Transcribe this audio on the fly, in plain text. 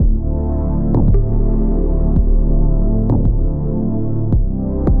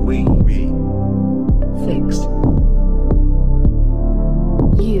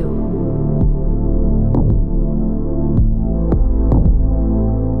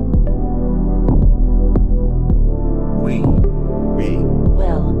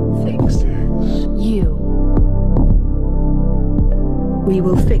We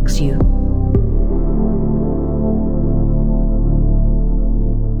will fix you.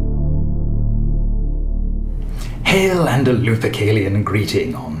 Hail and a Lupercalian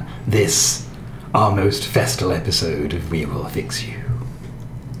greeting on this, our most festal episode of We Will Fix You.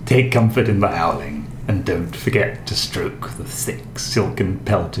 Take comfort in the howling, and don't forget to stroke the thick silken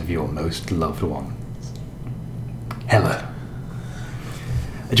pelt of your most loved ones. Hello.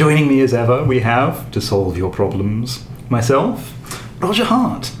 Joining me as ever, we have, to solve your problems, myself, Roger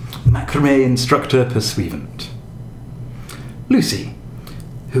Hart, macrame instructor pursuivant. Lucy,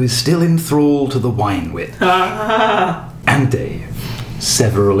 who is still enthralled to the wine wit. And Dave,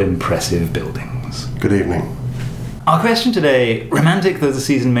 several impressive buildings. Good evening. Our question today, romantic though the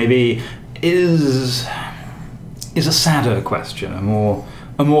season may be, is a sadder question, a more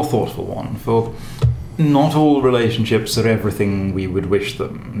thoughtful one, for not all relationships are everything we would wish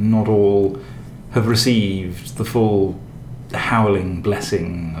them. Not all have received the full howling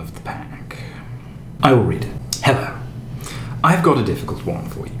blessing of the pack. I will read it. Hello. I've got a difficult one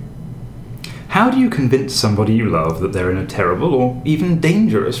for you. How do you convince somebody you love that they're in a terrible or even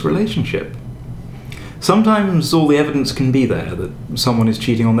dangerous relationship? Sometimes all the evidence can be there that someone is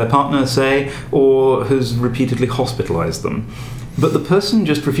cheating on their partner, say, or has repeatedly hospitalized them, but the person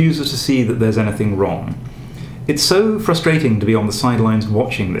just refuses to see that there's anything wrong. It's so frustrating to be on the sidelines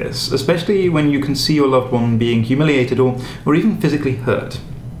watching this, especially when you can see your loved one being humiliated or even physically hurt.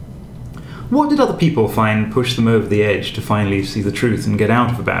 What did other people find pushed them over the edge to finally see the truth and get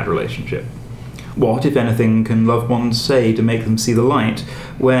out of a bad relationship? What, if anything, can loved ones say to make them see the light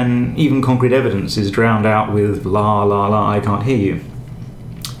when even concrete evidence is drowned out with la la la, I can't hear you?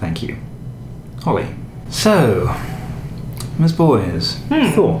 Thank you. Holly. So, Ms. Boyes,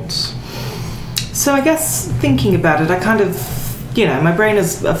 thoughts? So I guess thinking about it, I kind of, my brain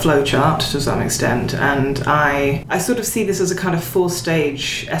is a flowchart to some extent, and I sort of see this as a kind of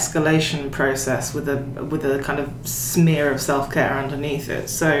 4-stage escalation process with a kind of smear of self-care underneath it.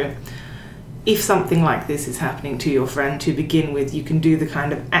 So if something like this is happening to your friend, to begin with, you can do the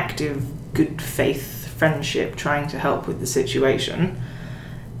kind of active, good faith friendship trying to help with the situation,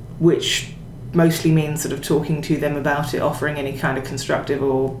 which mostly means sort of talking to them about it, offering any kind of constructive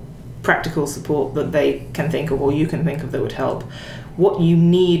or practical support that they can think of or you can think of that would help. What you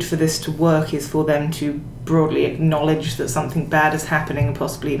need for this to work is for them to broadly acknowledge that something bad is happening and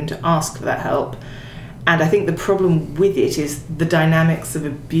possibly even to ask for that help. And I think the problem with it is the dynamics of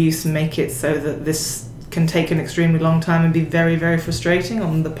abuse make it so that this can take an extremely long time and be very, very frustrating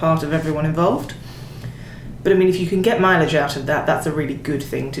on the part of everyone involved. But I mean, if you can get mileage out of that, that's a really good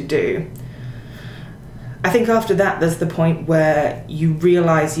thing to do. I think after that, there's the point where you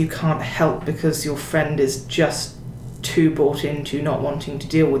realise you can't help because your friend is just too bought into not wanting to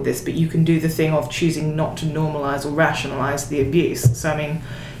deal with this, but you can do the thing of choosing not to normalise or rationalise the abuse. So, I mean,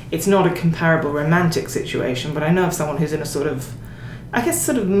 it's not a comparable romantic situation, but I know of someone who's in a sort of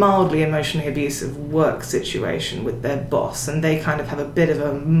mildly emotionally abusive work situation with their boss, and they kind of have a bit of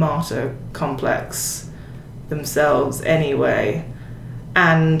a martyr complex themselves anyway.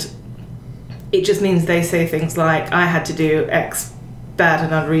 And it just means they say things like, I had to do X bad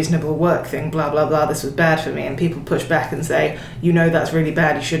and unreasonable work thing, blah, blah, blah, this was bad for me. And people push back and say, that's really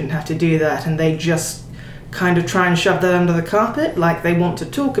bad, you shouldn't have to do that. And they just kind of try and shove that under the carpet, like they want to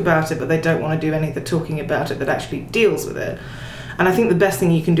talk about it, but they don't want to do any of the talking about it that actually deals with it. And I think the best thing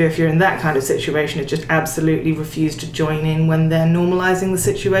you can do if you're in that kind of situation is just absolutely refuse to join in when they're normalising the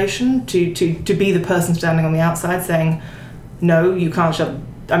situation, to be the person standing on the outside saying, no, you can't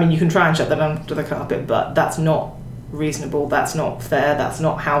you can try and shove that under the carpet, but that's not reasonable, that's not fair, that's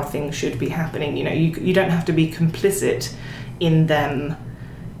not how things should be happening. You don't have to be complicit in them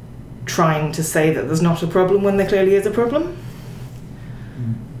trying to say that there's not a problem when there clearly is a problem.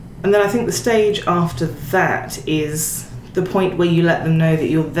 And then I think the stage after that is the point where you let them know that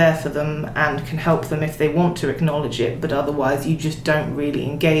you're there for them and can help them if they want to acknowledge it, but otherwise you just don't really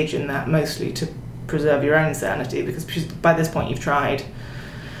engage in that, mostly to preserve your own sanity, because by this point you've tried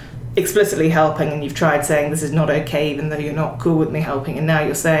explicitly helping and you've tried saying this is not okay even though you're not cool with me helping, and now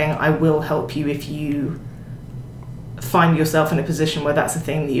you're saying I will help you if you find yourself in a position where that's a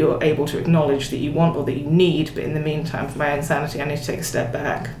thing that you're able to acknowledge that you want or that you need, but in the meantime, for my own sanity, I need to take a step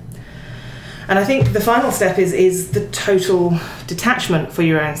back. And I think the final step is the total detachment for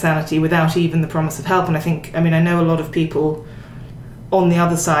your own sanity without even the promise of help. And I know a lot of people on the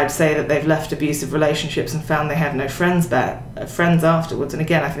other side say that they've left abusive relationships and found they have no friends afterwards. And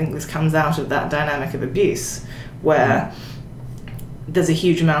again, I think this comes out of that dynamic of abuse where there's a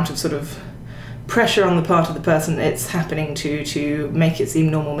huge amount of sort of pressure on the part of the person it's happening to make it seem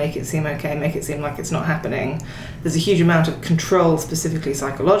normal, make it seem okay, make it seem like it's not happening. There's a huge amount of control, specifically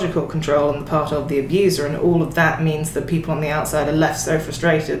psychological control, on the part of the abuser, and all of that means that people on the outside are left so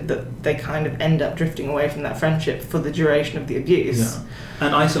frustrated that they kind of end up drifting away from that friendship for the duration of the abuse. Yeah.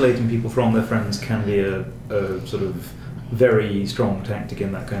 And isolating people from their friends can be a sort of very strong tactic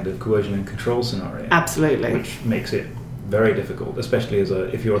in that kind of coercion and control scenario. Absolutely. Which makes it very difficult, especially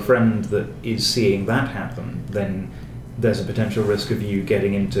if you're a friend that is seeing that happen, then there's a potential risk of you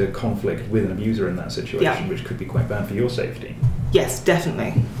getting into conflict with an abuser in that situation, which could be quite bad for your safety. Yes,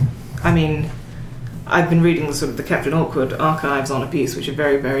 definitely. I mean, I've been reading the Captain Awkward archives on abuse, which are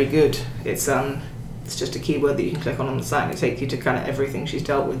very, very good. It's just a keyword that you can click on the site, and it takes you to kind of everything she's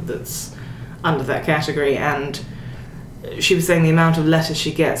dealt with that's under that category. And she was saying the amount of letters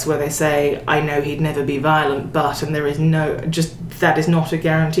she gets where they say, I know he'd never be violent, but, and there is that is not a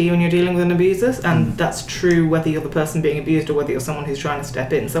guarantee when you're dealing with an abuser, and that's true whether you're the person being abused or whether you're someone who's trying to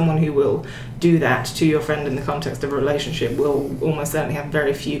step in. Someone who will do that to your friend in the context of a relationship will almost certainly have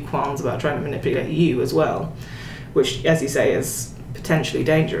very few qualms about trying to manipulate you as well, which, as you say, is potentially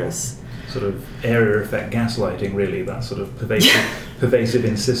dangerous. Sort of area effect gaslighting, really, that sort of pervasive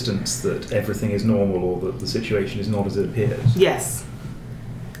insistence that everything is normal or that the situation is not as it appears. Yes.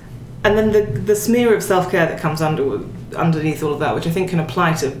 And then the smear of self-care that comes underneath all of that, which I think can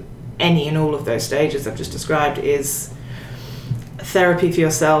apply to any and all of those stages I've just described, is therapy for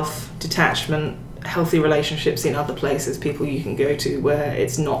yourself, detachment, healthy relationships in other places, people you can go to where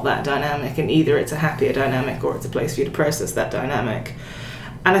it's not that dynamic, and either it's a happier dynamic or it's a place for you to process that dynamic.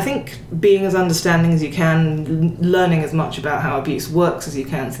 And I think being as understanding as you can, learning as much about how abuse works as you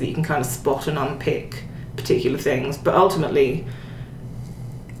can, so that you can kind of spot and unpick particular things, but ultimately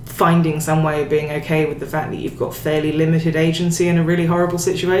finding some way of being okay with the fact that you've got fairly limited agency in a really horrible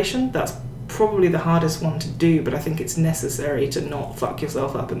situation. That's probably the hardest one to do, but I think it's necessary to not fuck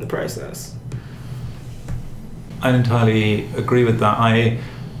yourself up in the process. I entirely agree with that.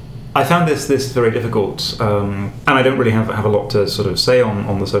 I found this very difficult, and I don't really have a lot to sort of say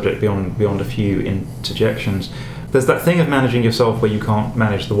on the subject beyond a few interjections. There's that thing of managing yourself where you can't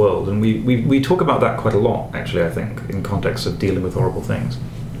manage the world, and we talk about that quite a lot, actually, I think, in context of dealing with horrible things.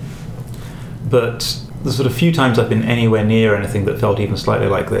 But the sort of few times I've been anywhere near anything that felt even slightly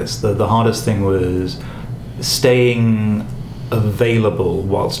like this, the hardest thing was staying available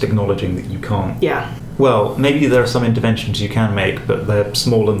whilst acknowledging that you can't. Yeah. Well, maybe there are some interventions you can make, but they're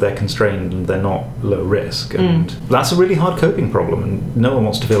small and they're constrained and they're not low risk. And that's a really hard coping problem, and no one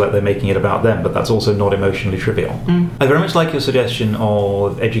wants to feel like they're making it about them, but that's also not emotionally trivial. I very much like your suggestion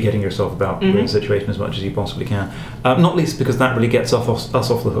of educating yourself about the situation as much as you possibly can. Not least because that really gets us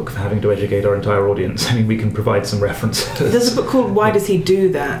off the hook for having to educate our entire audience. I mean, we can provide some references. There's a book called Why Does He Do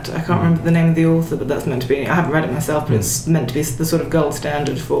That? I can't remember the name of the author, but that's meant to be, I haven't read it myself, but it's meant to be the sort of gold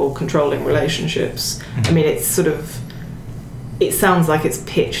standard for controlling relationships. I mean, it's sort of, it sounds like it's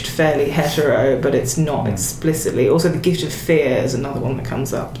pitched fairly hetero, but it's not explicitly. Also, The Gift of Fear is another one that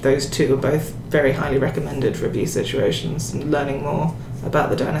comes up. Those two are both very highly recommended for abuse situations and learning more about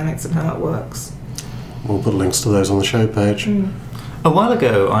the dynamics and how it works. We'll put links to those on the show page. A while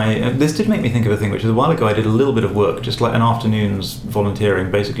ago, this did make me think of a thing, which is a while ago I did a little bit of work, just like an afternoon's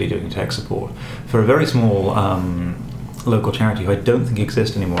volunteering, basically doing tech support, for a very small local charity who I don't think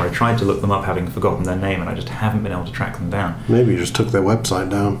exist anymore. I tried to look them up, having forgotten their name, and I just haven't been able to track them down. Maybe you just took their website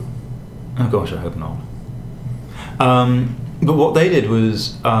down. Oh gosh, I hope not. But what they did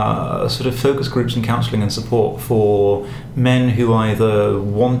was sort of focus groups and counselling and support for men who either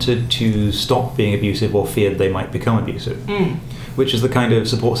wanted to stop being abusive or feared they might become abusive, which is the kind of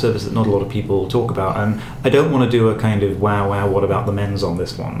support service that not a lot of people talk about. And I don't want to do a kind of wow, what about the men's on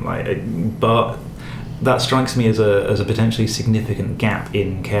this one, but that strikes me as a potentially significant gap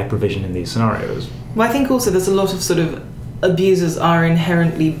in care provision in these scenarios. Well, I think also there's a lot of sort of abusers are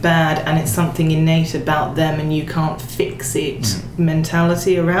inherently bad and it's something innate about them and you can't fix it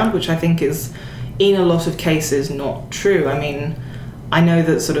mentality around, which I think is in a lot of cases not true. I mean, I know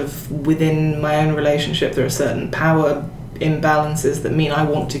that sort of within my own relationship there are certain power imbalances that mean I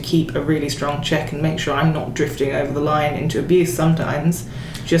want to keep a really strong check and make sure I'm not drifting over the line into abuse sometimes,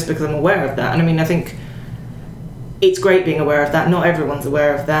 just because I'm aware of that. And I mean, I think it's great being aware of that. Not everyone's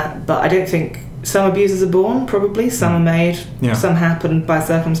aware of that, but I don't think some abusers are born, probably. Some are made. Yeah. Some happen by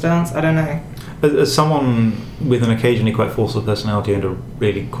circumstance. I don't know. As someone with an occasionally quite forceful personality and a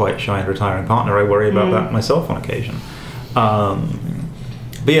really quite shy and retiring partner, I worry about that myself on occasion.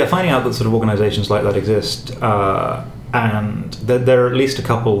 But yeah, finding out that sort of organisations like that exist And there are at least a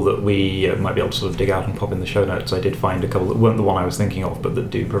couple that we might be able to sort of dig out and pop in the show notes. I did find a couple that weren't the one I was thinking of, but that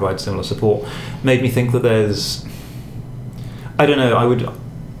do provide similar support. Made me think that there's... I don't know,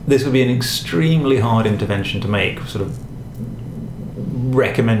 this would be an extremely hard intervention to make, sort of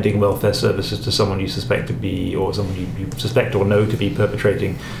recommending welfare services to someone you suspect to be, or someone you suspect or know to be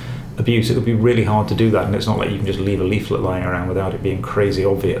perpetrating abuse. It would be really hard to do that, and it's not like you can just leave a leaflet lying around without it being crazy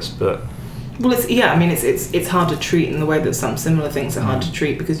obvious, but... Well, it's hard to treat in the way that some similar things are hard to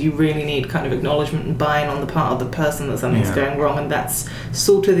treat, because you really need kind of acknowledgement and buy-in on the part of the person that something's going wrong, and that's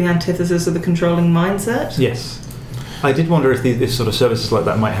sort of the antithesis of the controlling mindset. Yes. I did wonder if this sort of services like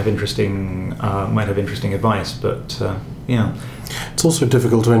that might have interesting advice, but yeah. It's also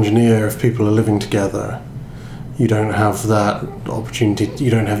difficult to engineer if people are living together. You don't have that opportunity. You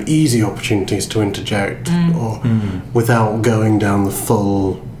don't have easy opportunities to interject, or without going down the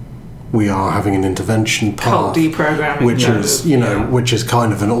full. We are having an intervention path, cult deprogramming, which is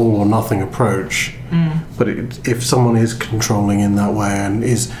kind of an all or nothing approach. But if someone is controlling in that way and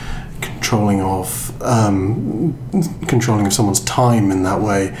is controlling of someone's time in that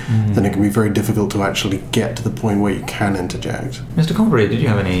way, then it can be very difficult to actually get to the point where you can interject. Mr. Convery, did you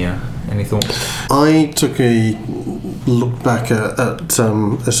have any thoughts? I took a look back at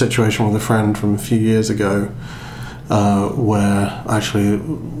a situation with a friend from a few years ago, where actually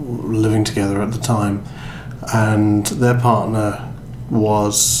living together at the time, and their partner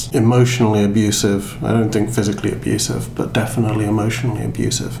was emotionally abusive. I don't think physically abusive, but definitely emotionally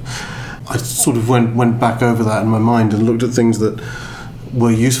abusive. I sort of went back over that in my mind and looked at things that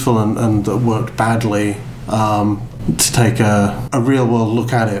were useful and that worked badly, to take a real world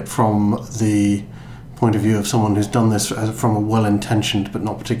look at it from the point of view of someone who's done this from a well-intentioned but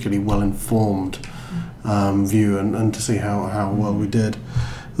not particularly well-informed view, and to see how well we did.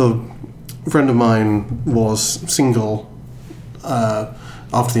 A friend of mine was single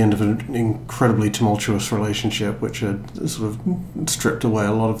after the end of an incredibly tumultuous relationship, which had sort of stripped away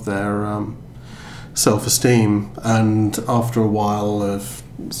a lot of their self-esteem, and after a while of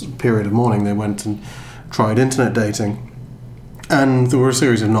period of mourning, they went and tried internet dating. And there were a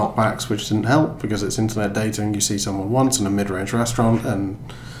series of knockbacks which didn't help, because it's internet dating. You see someone once in a mid-range restaurant and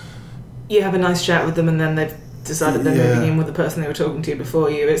you have a nice chat with them, and then they've decided they're moving in with the person they were talking to before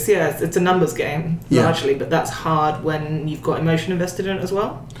you. It's a numbers game, largely, but that's hard when you've got emotion invested in it as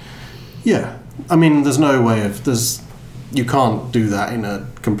well. Yeah. I mean, there's no way of... You can't do that in a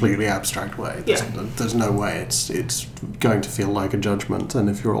completely abstract way. There's no way it's going to feel like a judgment, and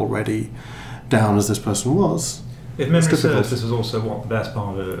if you're already down as this person was... If memory serves, this was also the best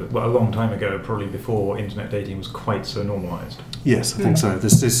part of it. Well, a long time ago, probably before internet dating was quite so normalised. Yes, I think so.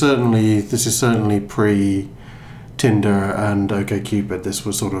 This is certainly pre Tinder and OkCupid. This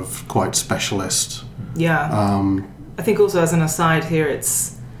was sort of quite specialist. Yeah. I think also, as an aside here,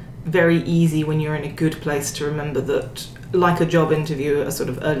 it's very easy when you're in a good place to remember that, like a job interview, a sort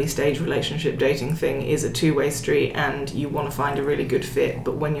of early stage relationship dating thing is a two-way street, and you want to find a really good fit.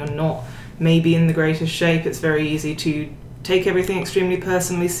 But when you're not maybe in the greatest shape, it's very easy to take everything extremely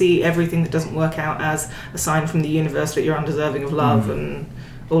personally, see everything that doesn't work out as a sign from the universe that you're undeserving of love and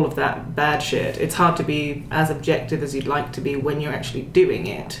all of that bad shit. It's hard to be as objective as you'd like to be when you're actually doing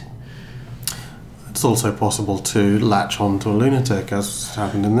it. It's also possible to latch on to a lunatic, as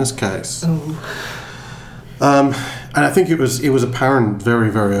happened in this case. And I think it was apparent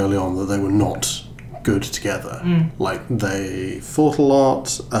very, very early on that they were not good together. Like, they fought a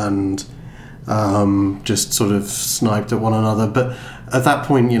lot and just sort of sniped at one another, but at that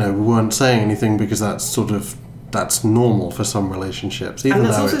point, we weren't saying anything, because that's normal for some relationships. Even and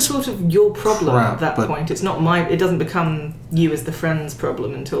that's though also sort of your problem crap, at that point. It's not it doesn't become you as the friend's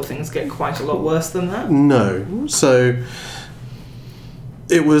problem until things get quite a lot worse than that. No. So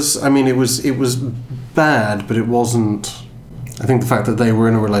it was bad, but it wasn't... I think the fact that they were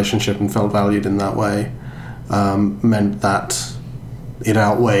in a relationship and felt valued in that way meant that it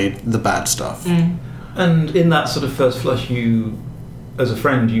outweighed the bad stuff. And in that sort of first flush, you, as a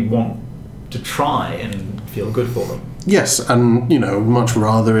friend, you want to try and feel good for them. Yes, and, much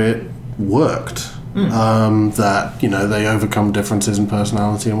rather it worked. That, they overcome differences in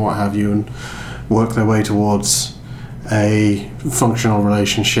personality and what have you, and work their way towards a functional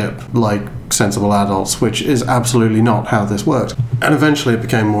relationship like sensible adults, which is absolutely not how this worked. And eventually it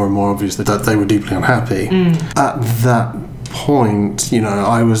became more and more obvious that they were deeply unhappy. At that point,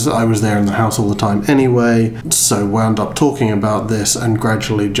 I was there in the house all the time anyway, so wound up talking about this and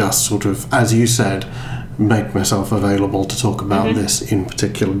gradually just sort of, as you said, make myself available to talk about this in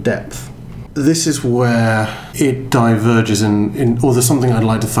particular depth. this is where it diverges or there's something I'd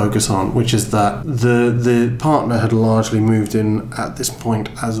like to focus on, which is that the partner had largely moved in at this point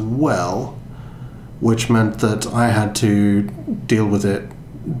as well, which meant that I had to deal with it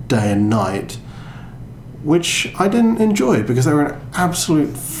day and night, which I didn't enjoy because they were an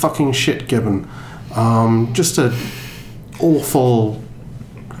absolute fucking shit gibbon. Just a awful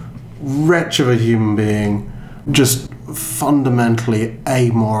wretch of a human being, just fundamentally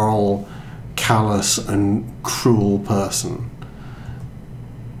amoral, callous and cruel person.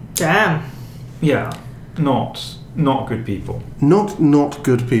 Damn. Yeah, not good people. Not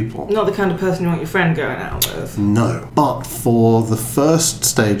good people. Not the kind of person you want your friend going out with. No. But for the first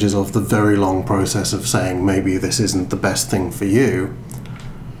stages of the very long process of saying maybe this isn't the best thing for you,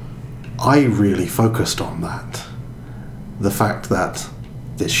 I really focused on that. The fact that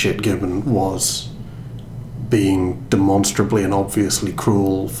this shit gibbon was being demonstrably and obviously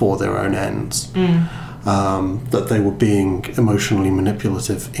cruel for their own ends. That they were being emotionally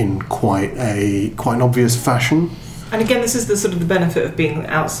manipulative in quite an obvious fashion. And again, this is the sort of the benefit of being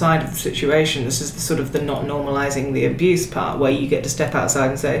outside of the situation. This is the sort of the not normalising the abuse part, where you get to step outside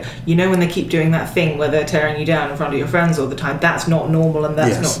and say, you know, when they keep doing that thing where they're tearing you down in front of your friends all the time, that's not normal and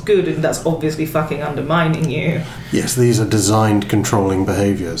that's not good and that's obviously fucking undermining you. Yes, these are designed controlling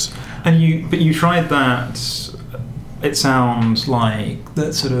behaviours. But you tried that. It sounds like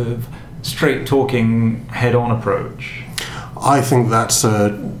that sort of straight talking, head on approach. I think that's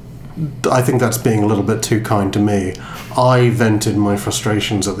being a little bit too kind to me. I vented my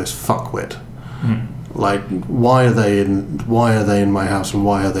frustrations at this fuckwit. Like, why are they in my house and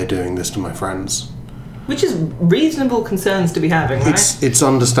why are they doing this to my friends? Which is reasonable concerns to be having, right? It's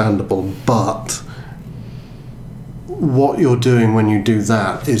understandable, but what you're doing when you do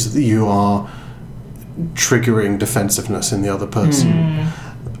that is that you are triggering defensiveness in the other person.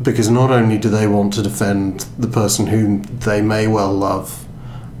 Because not only do they want to defend the person whom they may well love,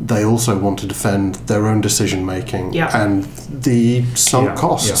 they also want to defend their own decision making and the sunk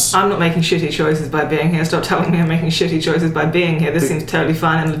costs. I'm not making shitty choices by being here. Stop telling me I'm making shitty choices by being here. This seems totally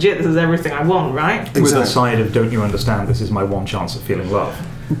fine and legit. This is everything I want, right? Exactly. With a side of, don't you understand, this is my one chance of feeling love.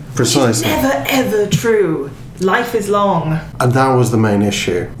 Precisely. Which is never ever true. Life is long. And that was the main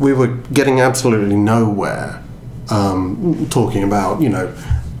issue. We were getting absolutely nowhere talking about,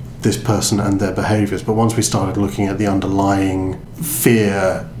 this person and their behaviours, but once we started looking at the underlying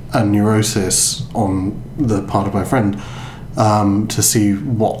fear and neurosis on the part of my friend, to see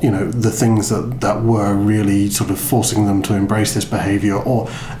what, the things that were really sort of forcing them to embrace this behaviour or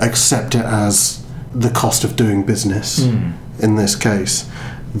accept it as the cost of doing business in this case,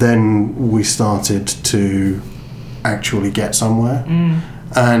 then we started to actually get somewhere.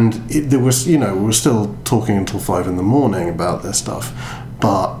 And there was, we were still talking until 5 a.m. about this stuff,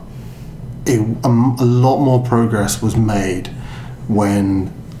 but a lot more progress was made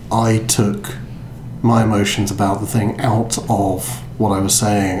when I took my emotions about the thing out of what I was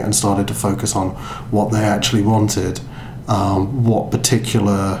saying and started to focus on what they actually wanted, what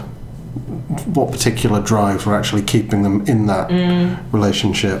particular drives were actually keeping them in that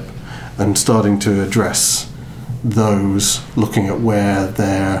relationship, and starting to address those, looking at where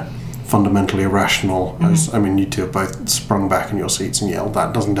they're fundamentally irrational. As you two have both sprung back in your seats and yelled,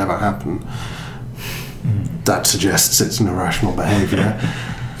 that doesn't ever happen. That suggests it's an irrational behaviour.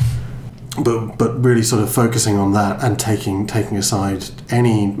 But really sort of focusing on that and taking aside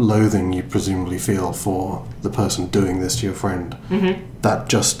any loathing you presumably feel for the person doing this to your friend. That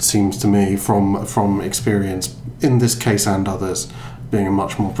just seems to me, from experience in this case and others, being a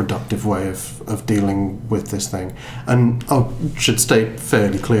much more productive way of dealing with this thing. And I should state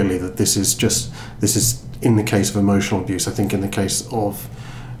fairly clearly that this is in the case of emotional abuse. I think in the case of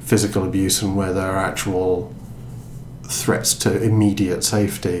physical abuse and where there are actual threats to immediate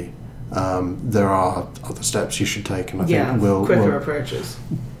safety, there are other steps you should take, and I think we'll approaches.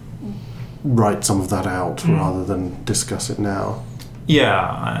 Write some of that out rather than discuss it now.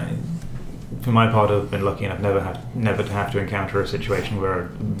 For my part, I've been lucky enough never to have to encounter a situation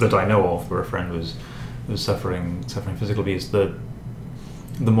that I know of where a friend was suffering physical abuse. The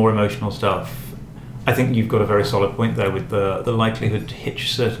more emotional stuff, I think you've got a very solid point there with the likelihood to hitch a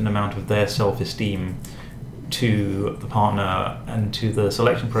certain amount of their self-esteem to the partner and to the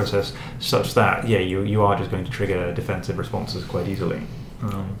selection process, such that you are just going to trigger defensive responses quite easily.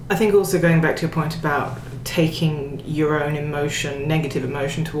 I think also going back to your point about taking your own negative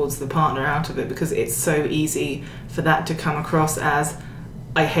emotion towards the partner out of it, because it's so easy for that to come across as,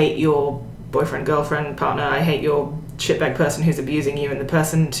 I hate your boyfriend, girlfriend, partner, I hate your shitbag person who's abusing you, and the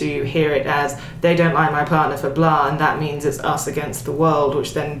person to hear it as they don't like my partner for blah, and that means it's us against the world,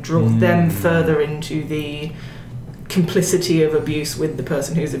 which then draws them further into the complicity of abuse with the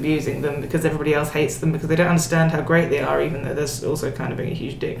person who's abusing them, because everybody else hates them because they don't understand how great they are, even though there's also kind of being a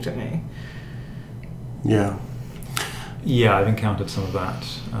huge dick to me. Yeah. Yeah, I've encountered some of that.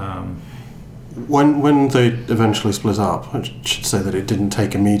 When they eventually split up, I should say that it didn't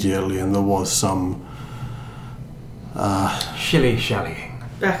take immediately, and there was some shilly-shallying.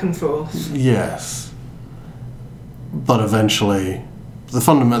 Back and forth. Yes. But eventually,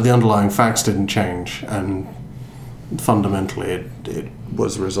 the underlying facts didn't change, and fundamentally it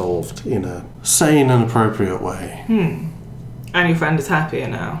was resolved in a sane and appropriate way. And your friend is happier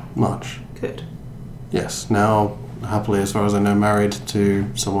now? Much. Good. Yes. Now, happily, as far as I know, married to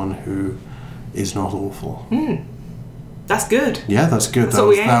someone who is not awful. That's good. Yeah, that's good. That's what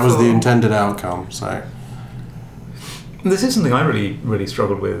we aim that was for. the intended outcome, so... This is something I really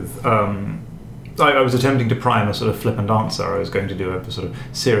struggled with. I was attempting to prime a sort of flippant answer. I was going to do a sort of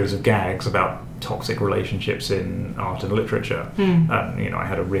series of gags about toxic relationships in art and literature. I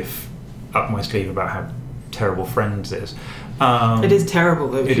had a riff up my sleeve about how terrible Friends is. It is terrible,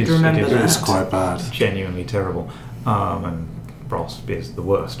 though. You should remember that. It is quite bad. Genuinely terrible. And Ross is the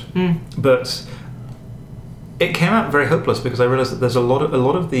worst. But it came out very hopeless because I realised that there's a lot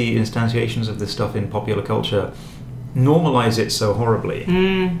of the instantiations of this stuff in popular culture normalise it so horribly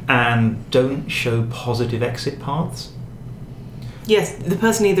and don't show positive exit paths. Yes, the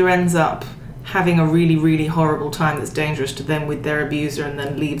person either ends up having a really, really horrible time that's dangerous to them with their abuser and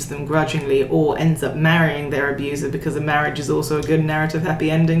then leaves them grudgingly, or ends up marrying their abuser because a marriage is also a good narrative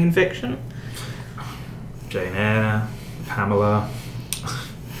happy ending in fiction. Jane Eyre, Pamela,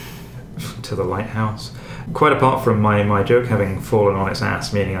 To the Lighthouse. Quite apart from my joke having fallen on its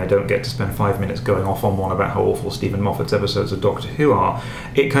ass, meaning I don't get to spend 5 minutes going off on one about how awful Stephen Moffat's episodes of Doctor Who are,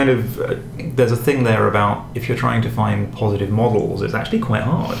 it kind of... there's a thing there about if you're trying to find positive models, it's actually quite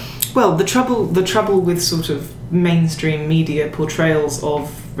hard. Well, the trouble with sort of mainstream media portrayals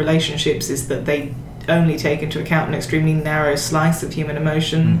of relationships is that they only take into account an extremely narrow slice of human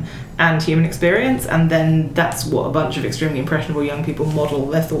emotion and human experience, and then that's what a bunch of extremely impressionable young people model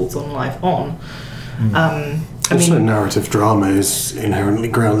their thoughts on life on. Narrative drama is inherently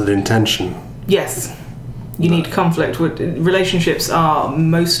grounded in tension. Yes. You need conflict. Relationships are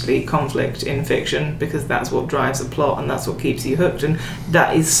mostly conflict in fiction because that's what drives a plot and that's what keeps you hooked, and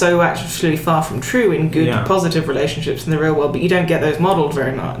that is so actually far from true in good, positive relationships in the real world, but you don't get those modelled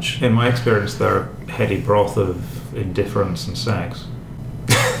very much. In my experience, they're a heady broth of indifference and sex.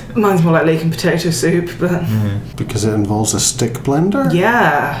 Mine's more like leek potato soup, but... Because it involves a stick blender?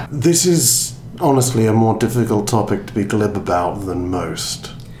 Yeah. This is honestly a more difficult topic to be glib about than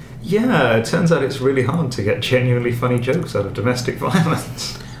most. Yeah, it turns out it's really hard to get genuinely funny jokes out of domestic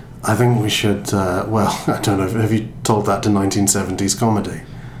violence. I think we should, I don't know, have you told that to 1970s comedy?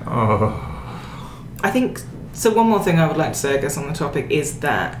 Oh. I think, so one more thing I would like to say, I guess, on the topic is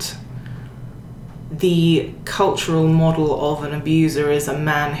that the cultural model of an abuser is a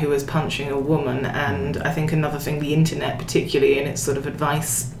man who is punching a woman, and I think another thing, the internet particularly in its sort of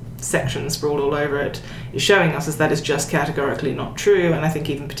advice sections sprawled all over it, is showing us is that is just categorically not true, and I think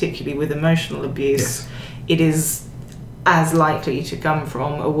even particularly with emotional abuse, it is as likely to come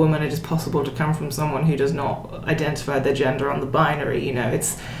from a woman. It is possible to come from someone who does not identify their gender on the binary.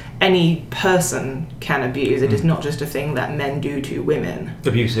 It's any person can abuse. It is not just a thing that men do to women.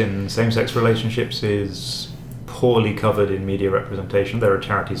 Abuse in same-sex relationships is poorly covered in media representation. There are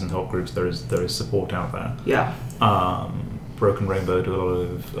charities and help groups. There is support out there. Yeah. Broken Rainbow do a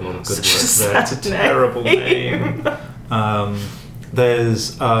lot of good work there. It's a terrible name.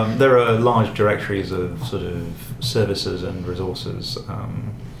 There are large directories of sort of services and resources.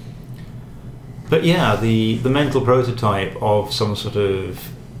 But yeah, the mental prototype of some sort of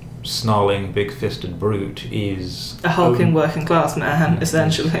snarling, big-fisted brute is... a hulking working class man,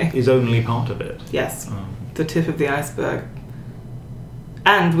 essentially. Is only part of it. Yes. The tip of the iceberg.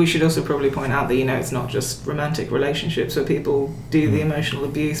 And we should also probably point out that, it's not just romantic relationships where people do the emotional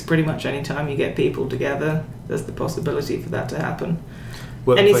abuse. Pretty much any time you get people together, there's the possibility for that to happen.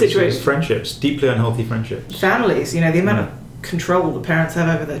 Any situation, friendships, deeply unhealthy friendships. Families, the amount of control the parents have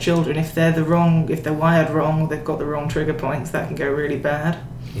over their children. If they're wired wrong, or they've got the wrong trigger points, that can go really bad.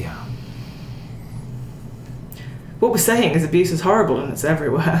 Yeah. What we're saying is abuse is horrible and it's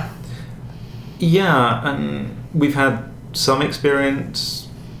everywhere. Yeah, and we've had some experience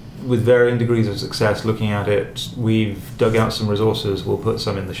with varying degrees of success looking at it. We've dug out some resources. We'll put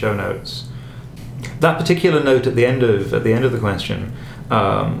some in the show notes. That particular note at the end of the question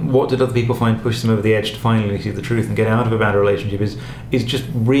what did other people find pushed them over the edge to finally see the truth and get out of a bad relationship is just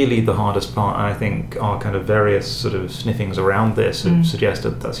really the hardest part. And I think our kind of various sort of sniffings around this have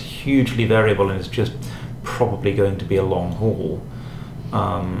suggested that's hugely variable and it's just probably going to be a long haul.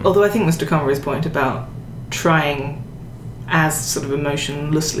 Although I think Mr. Conroy's point about trying as sort of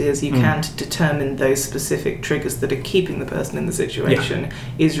emotionlessly as you can to determine those specific triggers that are keeping the person in the situation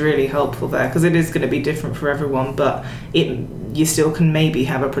is really helpful there, because it is going to be different for everyone, but you still can maybe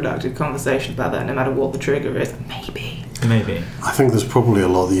have a productive conversation about that no matter what the trigger is. Maybe. I think there's probably a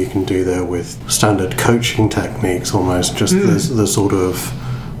lot that you can do there with standard coaching techniques almost, just the sort of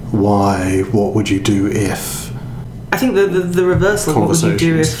why, what would you do if... I think the reversal, what would you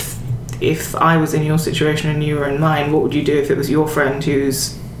do if I was in your situation and you were in mine? What would you do if it was your friend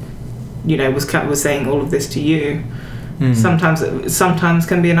who's, was saying all of this to you? Sometimes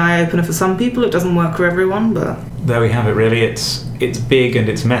can be an eye opener for some people. It doesn't work for everyone, but there we have it. Really, it's big and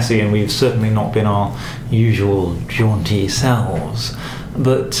it's messy, and we've certainly not been our usual jaunty selves.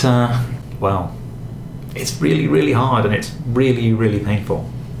 But it's really, really hard, and it's really, really painful.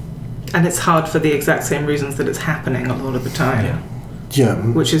 And it's hard for the exact same reasons that it's happening a lot of the time. Yeah,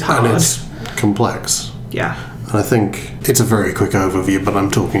 which is hard. And it's complex. Yeah. And I think it's a very quick overview, but I'm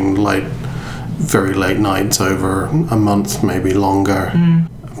talking very late nights over a month, maybe longer,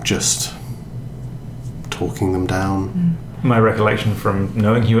 of just talking them down. My recollection from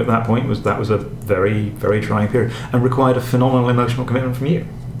knowing you at that point was that was a very, very trying period and required a phenomenal emotional commitment from you.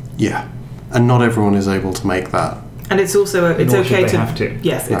 Yeah. And not everyone is able to make that. And it's also it's okay to have to.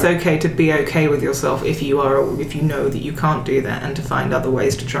 Yes, it's okay to be okay with yourself if you know that you can't do that, and to find other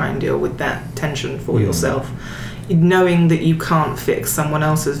ways to try and deal with that tension for yourself. Knowing that you can't fix someone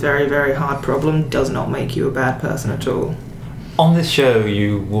else's very, very hard problem does not make you a bad person at all. On this show,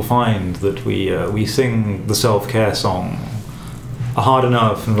 you will find that we sing the self-care song hard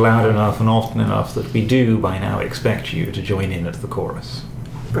enough and loud enough and often enough that we do by now expect you to join in at the chorus.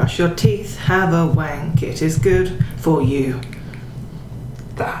 Brush your teeth, have a wank, it is good for you.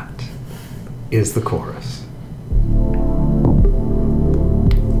 That is the chorus.